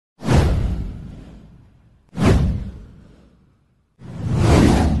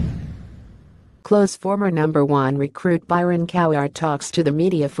close. Former #1 recruit Byron Cowart talks to the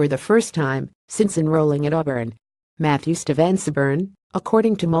media for the first time since enrolling at Auburn. Matthew Stevenson.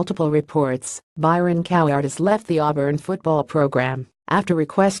 According to multiple reports, Byron Cowart has left the Auburn football program after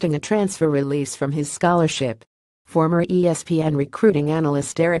requesting a transfer release from his scholarship. Former ESPN recruiting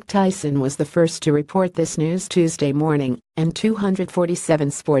analyst Eric Tyson was the first to report this news Tuesday morning, and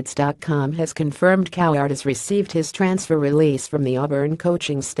 247sports.com has confirmed Cowart has received his transfer release from the Auburn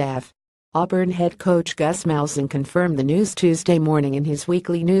coaching staff. Auburn head coach Gus Malzahn confirmed the news Tuesday morning in his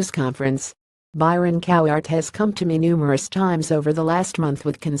weekly news conference. Byron Cowart has come to me numerous times over the last month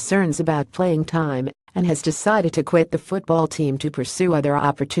with concerns about playing time and has decided to quit the football team to pursue other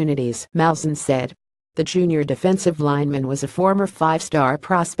opportunities, Malzahn said. The junior defensive lineman was a former five-star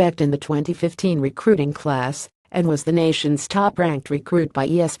prospect in the 2015 recruiting class and was the nation's top-ranked recruit by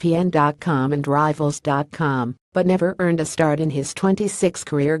ESPN.com and Rivals.com, but never earned a start in his 26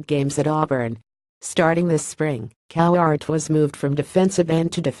 career games at Auburn. Starting this spring, Cowart was moved from defensive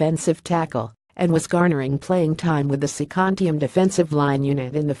end to defensive tackle and was garnering playing time with the Secontium defensive line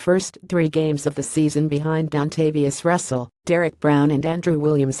unit in the first 3 games of the season behind Dontavius Russell, Derek Brown and Andrew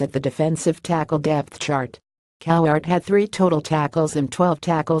Williams at the defensive tackle depth chart. Cowart had 3 total tackles and 12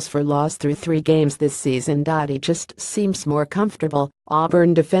 tackles for loss through 3 games this season. He just seems more comfortable,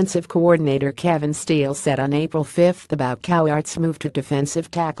 Auburn defensive coordinator Kevin Steele said on April 5 about Cowart's move to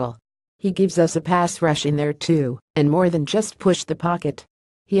defensive tackle. He gives us a pass rush in there too, and more than just push the pocket.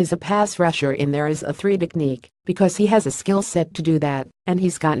 He is a pass rusher in there as a 3 technique, because he has a skill set to do that, and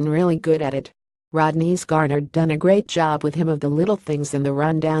he's gotten really good at it. Rodney's Garnered done a great job with him of the little things and the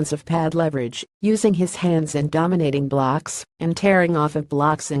rundowns of pad leverage, using his hands and dominating blocks, and tearing off of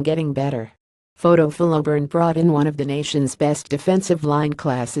blocks and getting better. Auburn brought in one of the nation's best defensive line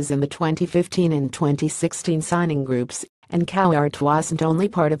classes in the 2015 and 2016 signing groups, and Cowart wasn't only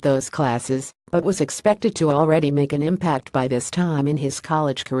part of those classes, but was expected to already make an impact by this time in his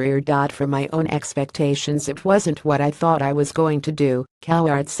college career. From my own expectations, it wasn't what I thought I was going to do,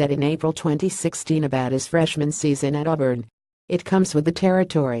 Cowart said in April 2016 about his freshman season at Auburn. It comes with the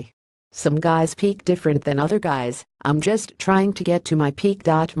territory. Some guys peak different than other guys. I'm just trying to get to my peak.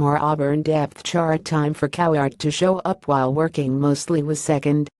 More Auburn depth chart time for Cowart to show up while working mostly with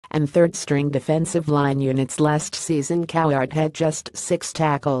second and third string defensive line units. Last season Cowart had just 6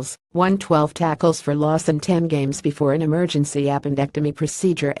 tackles, 12 tackles for loss in 10 games before an emergency appendectomy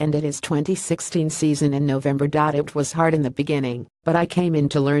procedure ended his 2016 season in November. It was hard in the beginning, but I came in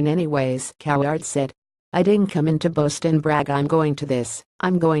to learn anyways, Cowart said. I didn't come in to boast and brag I'm going to this,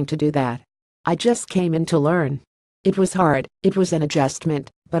 I'm going to do that. I just came in to learn. It was hard, it was an adjustment,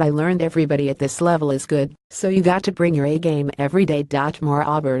 but I learned everybody at this level is good, so you got to bring your A game every day. More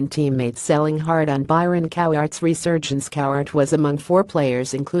Auburn teammates selling hard on Byron Cowart's resurgence. Cowart was among 4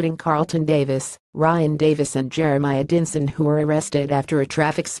 players including Carlton Davis, Ryan Davis and Jeremiah Dinson who were arrested after a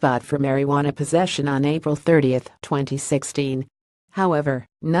traffic spot for marijuana possession on April 30, 2016. However,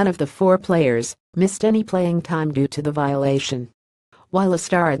 none of the 4 players missed any playing time due to the violation. While a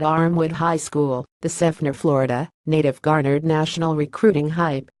star at Armwood High School, the Seffner, Florida native garnered national recruiting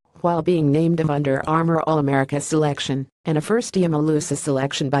hype while being named of Under Armour All-America selection and a first-team All-USA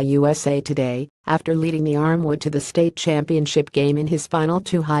selection by USA Today after leading the Armwood to the state championship game in his final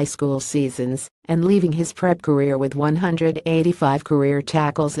 2 high school seasons and leaving his prep career with 185 career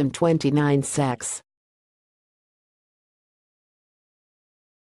tackles and 29 sacks.